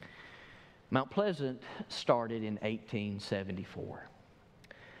 Mount Pleasant started in 1874.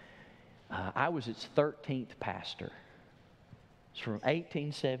 I was its 13th pastor. So from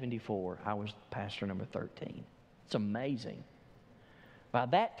 1874, I was pastor number 13. It's amazing. By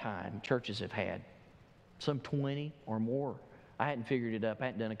that time, churches have had some 20 or more. I hadn't figured it up. I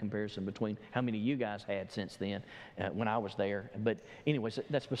hadn't done a comparison between how many you guys had since then when I was there. But anyways,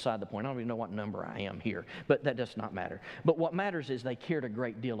 that's beside the point. I don't even know what number I am here, but that does not matter. But what matters is they cared a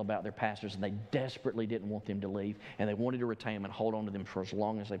great deal about their pastors, and they desperately didn't want them to leave, and they wanted to retain them and hold on to them for as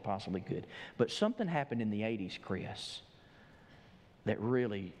long as they possibly could. But something happened in the 80s, Chris, that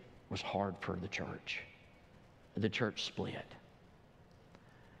really was hard for the church. The church split.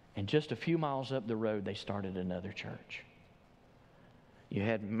 And just a few miles up the road, they started another church. You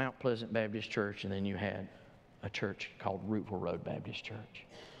had Mount Pleasant Baptist Church, and then you had a church called Rooteville Road Baptist Church.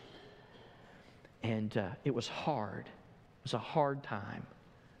 And it was hard. It was a hard time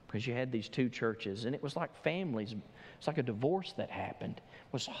because you had these 2 churches, and it was like families. It's like a divorce that happened.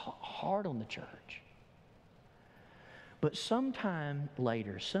 It was hard on the church. But sometime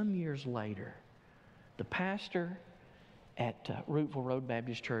later, some years later, the pastor at Rooteville Road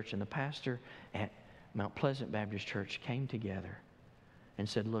Baptist Church and the pastor at Mount Pleasant Baptist Church came together and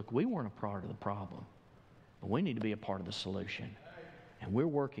said, look, we weren't a part of the problem, but we need to be a part of the solution. And we're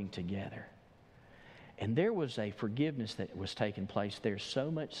working together. And there was a forgiveness that was taking place there, so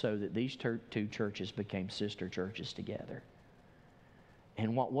much so that these 2 churches became sister churches together.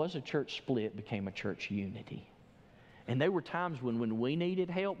 And what was a church split became a church unity. And there were times when we needed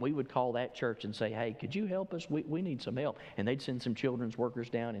help, we would call that church and say, hey, could you help us? We need some help. And they'd send some children's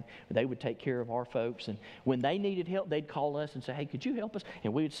workers down, and they would take care of our folks. And when they needed help, they'd call us and say, hey, could you help us?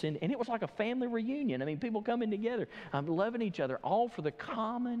 And we would send, and it was like a family reunion. I mean, people coming together, loving each other, all for the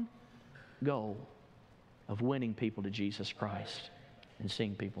common goal of winning people to Jesus Christ and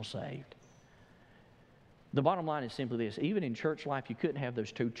seeing people saved. The bottom line is simply this. Even in church life, you couldn't have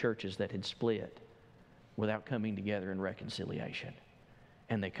those 2 churches that had split without coming together in reconciliation.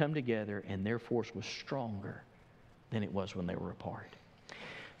 And they come together, and their force was stronger than it was when they were apart.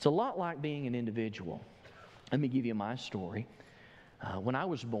 It's a lot like being an individual. Let me give you my story. When I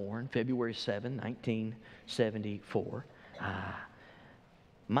was born, February 7, 1974,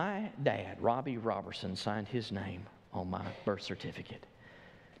 my dad, Robbie Robertson, signed his name on my birth certificate.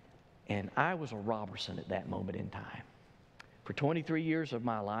 And I was a Robertson at that moment in time. For 23 years of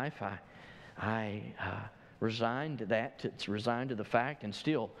my life, I resigned to the fact, and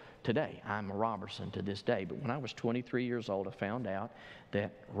still today I'm a Robertson to this day. But when I was 23 years old, I found out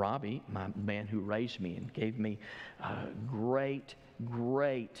that Robbie, my man who raised me and gave me great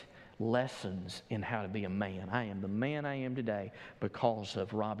lessons in how to be a man. I am the man I am today because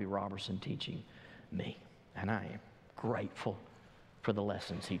of Robbie Robertson teaching me. And I am grateful for the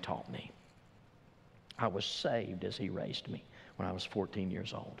lessons he taught me. I was saved as he raised me when I was 14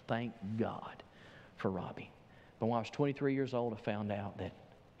 years old. Thank God for Robbie. But when I was 23 years old, I found out that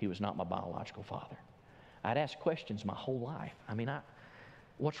he was not my biological father. I'd asked questions my whole life. I mean,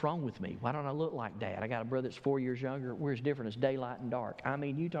 what's wrong with me? Why don't I look like Dad? I got a brother that's 4 years younger. We're as different as daylight and dark. I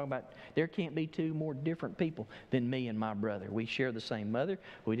mean, you talk about there can't be 2 more different people than me and my brother. We share the same mother.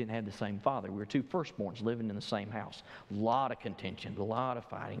 We didn't have the same father. We were 2 firstborns living in the same house. A lot of contention, a lot of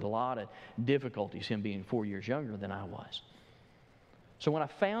fighting, a lot of difficulties, him being 4 years younger than I was. So when I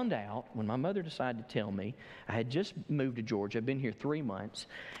found out, when my mother decided to tell me, I had just moved to Georgia. I'd been here 3 months,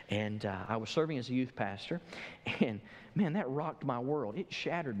 and I was serving as a youth pastor. And, man, that rocked my world. It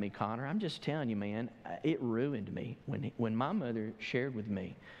shattered me, Connor. I'm just telling you, man, it ruined me. When my mother shared with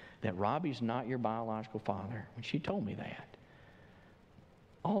me that Robbie's not your biological father, when she told me that,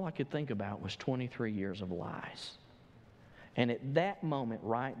 all I could think about was 23 years of lies. And at that moment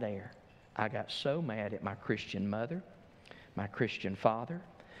right there, I got so mad at my Christian mother, my Christian father,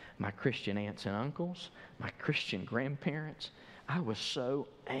 my Christian aunts and uncles, my Christian grandparents. I was so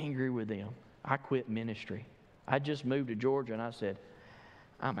angry with them. I quit ministry. I just moved to Georgia and I said,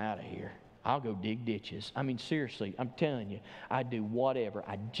 I'm out of here. I'll go dig ditches. I mean, seriously, I'm telling you, I'd do whatever.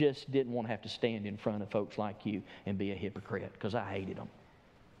 I just didn't want to have to stand in front of folks like you and be a hypocrite because I hated them.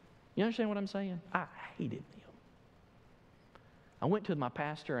 You understand what I'm saying? I hated them. I went to my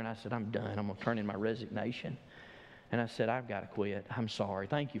pastor and I said, I'm done. I'm going to turn in my resignation. And I said, I've got to quit. I'm sorry.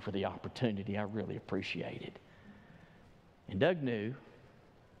 Thank you for the opportunity. I really appreciate it. And Doug knew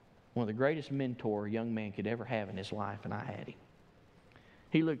one of the greatest mentor a young man could ever have in his life, and I had him.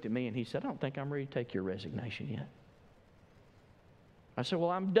 He looked at me and he said, I don't think I'm ready to take your resignation yet. I said,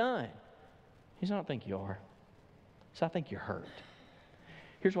 well, I'm done. He said, I don't think you are. He said, I think you're hurt.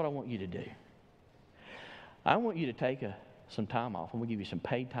 Here's what I want you to do. I want you to take some time off. I'm going to give you some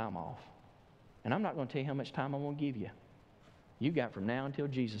paid time off. And I'm not going to tell you how much time I'm going to give you. You got from now until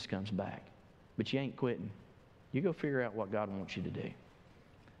Jesus comes back. But you ain't quitting. You go figure out what God wants you to do.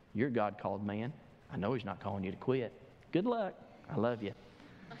 You're a God-called man. I know He's not calling you to quit. Good luck. I love you.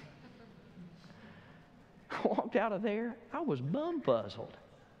 I walked out of there. I was bum-puzzled.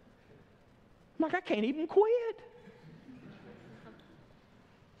 I'm like, I can't even quit.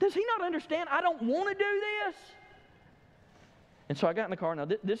 Does he not understand I don't want to do this? And so I got in the car. Now,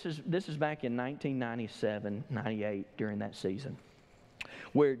 this is back in 1997, 98, during that season,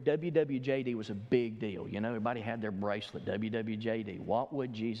 where WWJD was a big deal. You know, everybody had their bracelet, WWJD. What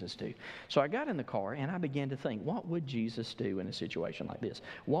would Jesus do? So I got in the car, and I began to think, what would Jesus do in a situation like this?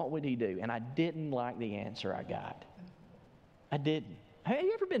 What would He do? And I didn't like the answer I got. I didn't. Have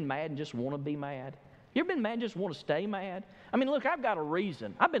you ever been mad and just want to be mad? You ever been mad and just want to stay mad? I mean, look, I've got a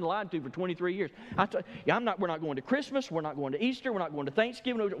reason. I've been lied to for 23 years. We're not going to Christmas. We're not going to Easter. We're not going to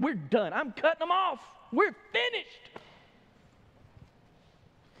Thanksgiving. We're done. I'm cutting them off. We're finished.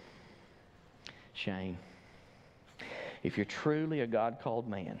 Shane, if you're truly a God-called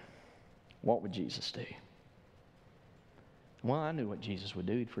man, what would Jesus do? Well, I knew what Jesus would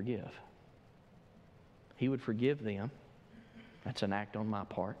do. He'd forgive. He would forgive them. That's an act on my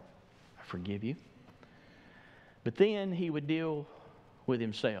part. I forgive you. But then He would deal with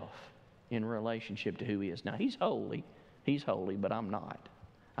Himself in relationship to who He is. Now, He's holy, but I'm not.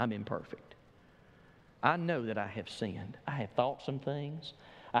 I'm imperfect. I know that I have sinned. I have thought some things.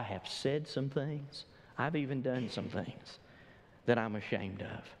 I have said some things. I've even done some things that I'm ashamed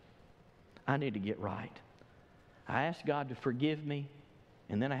of. I need to get right. I asked God to forgive me,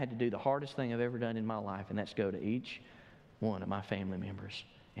 and then I had to do the hardest thing I've ever done in my life, and that's go to each one of my family members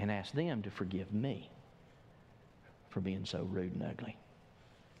and ask them to forgive me for being so rude and ugly.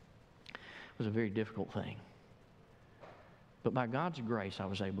 It was a very difficult thing. But by God's grace, I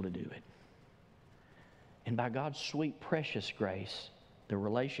was able to do it. And by God's sweet, precious grace, the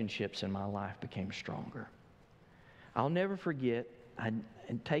relationships in my life became stronger. I'll never forget, I'd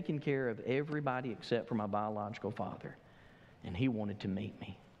taken care of everybody except for my biological father, and he wanted to meet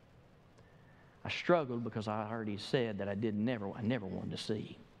me. I struggled because I already said that I never wanted to see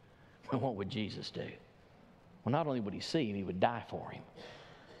him. Well, what would Jesus do? Well, not only would He see him, He would die for him.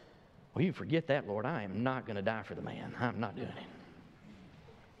 Well, you forget that, Lord. I am not going to die for the man. I'm not doing it.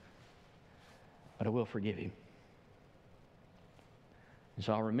 But I will forgive him. And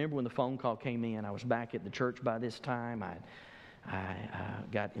so I remember when the phone call came in, I was back at the church by this time. I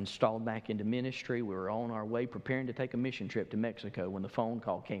got installed back into ministry. We were on our way preparing to take a mission trip to Mexico when the phone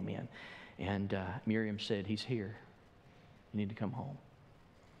call came in. And Miriam said, He's here. You need to come home.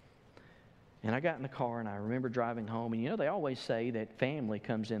 And I got in the car and I remember driving home. And you know, they always say that family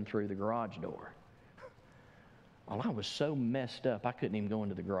comes in through the garage door. Well, I was so messed up, I couldn't even go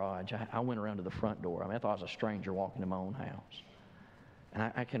into the garage. I went around to the front door. I mean, I thought I was a stranger walking in my own house.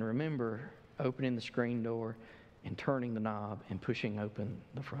 And I can remember opening the screen door and turning the knob and pushing open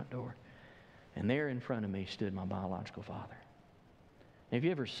the front door. And there in front of me stood my biological father. If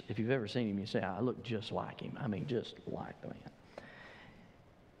you've ever seen him, you say, I look just like him. I mean, just like the man.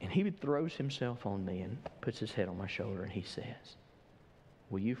 And he throws himself on me and puts his head on my shoulder and he says,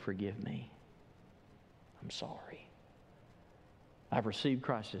 will you forgive me? I'm sorry. I've received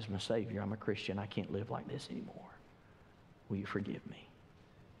Christ as my Savior. I'm a Christian. I can't live like this anymore. Will you forgive me?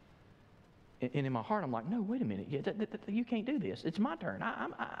 And in my heart, I'm like, no, wait a minute. You can't do this. It's my turn.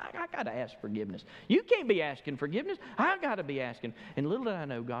 I got to ask forgiveness. You can't be asking forgiveness. I got to be asking. And little did I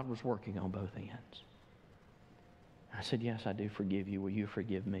know, God was working on both ends. I said, yes, I do forgive you. Will you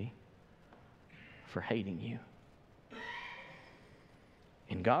forgive me for hating you?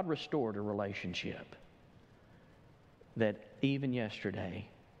 And God restored a relationship that even yesterday,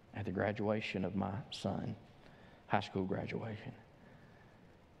 at the graduation of my son, high school graduation,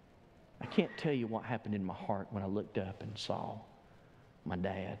 I can't tell you what happened in my heart when I looked up and saw my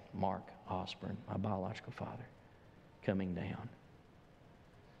dad, Mark Osborne, my biological father, coming down.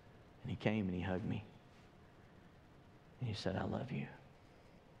 And he came and he hugged me. And he said, I love you.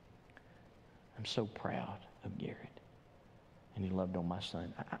 I'm so proud of Garrett. And he loved on my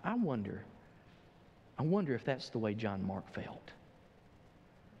son. I wonder if that's the way John Mark felt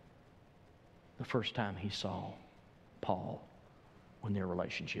the first time he saw Paul when their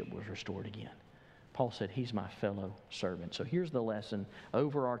relationship was restored again. Paul said, he's my fellow servant. So here's the lesson.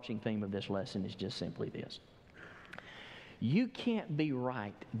 Overarching theme of this lesson is just simply this. You can't be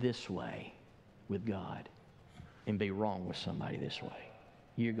right this way with God and be wrong with somebody this way.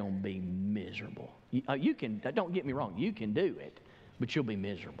 You're going to be miserable. You can, don't get me wrong, you can do it, but you'll be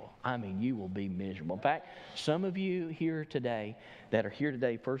miserable. I mean, you will be miserable. In fact, some of you here today that are here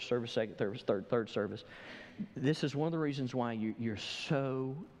today, first service, second service, third service, this is one of the reasons why you're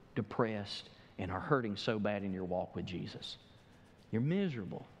so depressed and are hurting so bad in your walk with Jesus. You're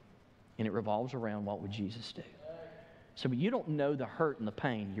miserable, and it revolves around what would Jesus do. So you don't know the hurt and the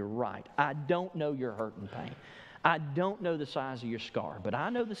pain. You're right. I don't know your hurt and pain. I don't know the size of your scar, but I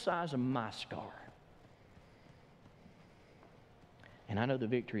know the size of my scar. And I know the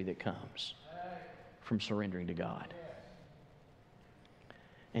victory that comes from surrendering to God.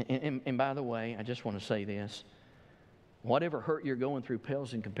 And by the way, I just want to say this. Whatever hurt you're going through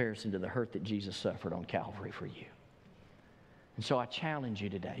pales in comparison to the hurt that Jesus suffered on Calvary for you. And so I challenge you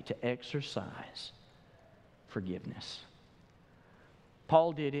today to exercise forgiveness.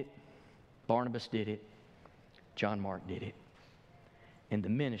 Paul did it. Barnabas did it. John Mark did it. And the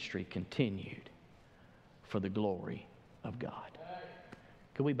ministry continued for the glory of God.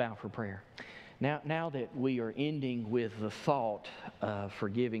 Could we bow for prayer? Now that we are ending with the thought of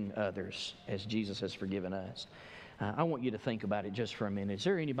forgiving others as Jesus has forgiven us, I want you to think about it just for a minute. Is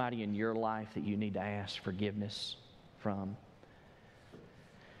there anybody in your life that you need to ask forgiveness from?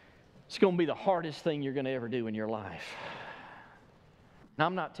 It's going to be the hardest thing you're going to ever do in your life. Now,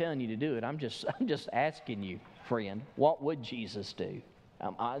 I'm not telling you to do it. I'm just asking you, friend, what would Jesus do?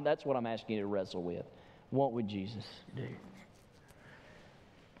 That's what I'm asking you to wrestle with. What would Jesus do?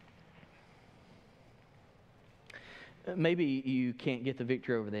 Maybe you can't get the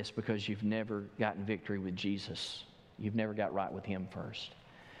victory over this because you've never gotten victory with Jesus. You've never got right with Him first.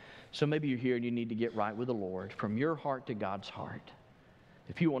 So maybe you're here and you need to get right with the Lord, from your heart to God's heart.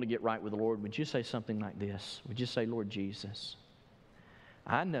 If you want to get right with the Lord, would you say something like this? Would you say, Lord Jesus,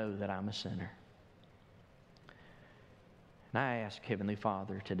 I know that I'm a sinner. And I ask, Heavenly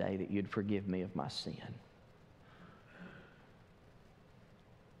Father, today that you'd forgive me of my sin.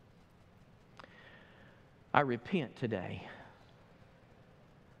 I repent today,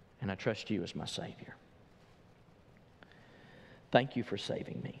 and I trust you as my Savior. Thank you for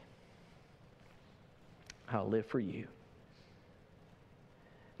saving me. I'll live for you.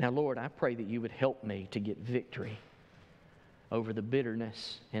 Now, Lord, I pray that you would help me to get victory over the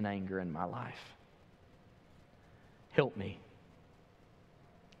bitterness and anger in my life. Help me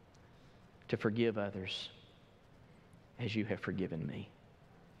to forgive others as you have forgiven me.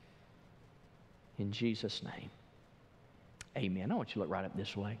 In Jesus' name, amen. I want you to look right up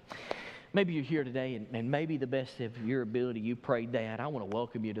this way. Maybe you're here today, and maybe the best of your ability, you prayed that. I want to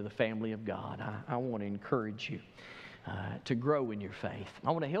welcome you to the family of God. I want to encourage you to grow in your faith. I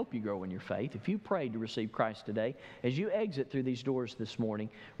want to help you grow in your faith. If you prayed to receive Christ today, as you exit through these doors this morning,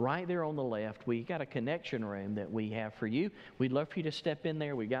 right there on the left, we got a connection room that we have for you. We'd love for you to step in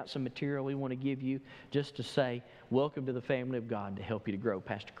there. We got some material we want to give you just to say, welcome to the family of God, to help you to grow.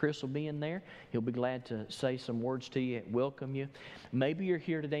 Pastor Chris will be in there. He'll be glad to say some words to you, welcome you. Maybe you're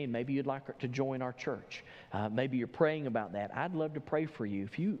here today and maybe you'd like to join our church. Maybe you're praying about that. I'd love to pray for you.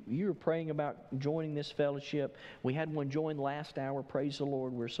 If you're praying about joining this fellowship, we had one join last hour. Praise the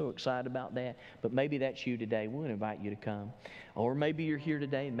Lord. We're so excited about that. But maybe that's you today. We'll invite you to come. Or maybe you're here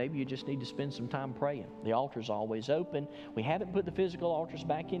today and maybe you just need to spend some time praying. The altar's always open. We haven't put the physical altars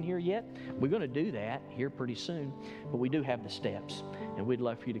back in here yet. We're going to do that here pretty soon. But we do have the steps. And we'd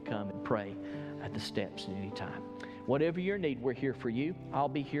love for you to come and pray at the steps at any time. Whatever your need, we're here for you. I'll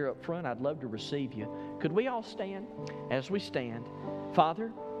be here up front. I'd love to receive you. Could we all stand? As we stand,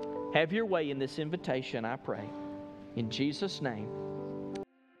 Father, Have your way in this invitation, I pray. In Jesus' name.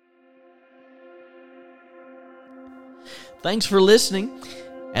 Thanks for listening.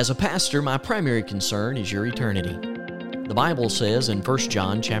 As a pastor, my primary concern is your eternity. The Bible says in 1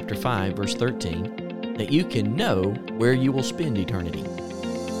 John chapter 5, verse 13, that you can know where you will spend eternity.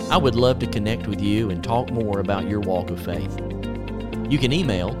 I would love to connect with you and talk more about your walk of faith. You can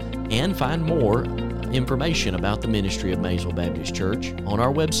email and find more information about the ministry of Maysville Baptist Church on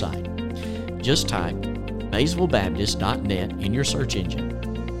our website. Just type maysvillebaptist.net in your search engine.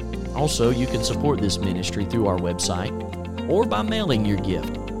 Also, you can support this ministry through our website or by mailing your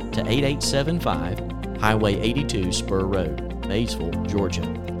gift to 8875 Highway 82 Spur Road, Maysville, Georgia,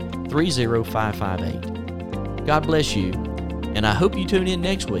 30558. God bless you, and I hope you tune in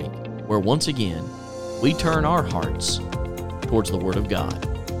next week, where once again, we turn our hearts towards the Word of God.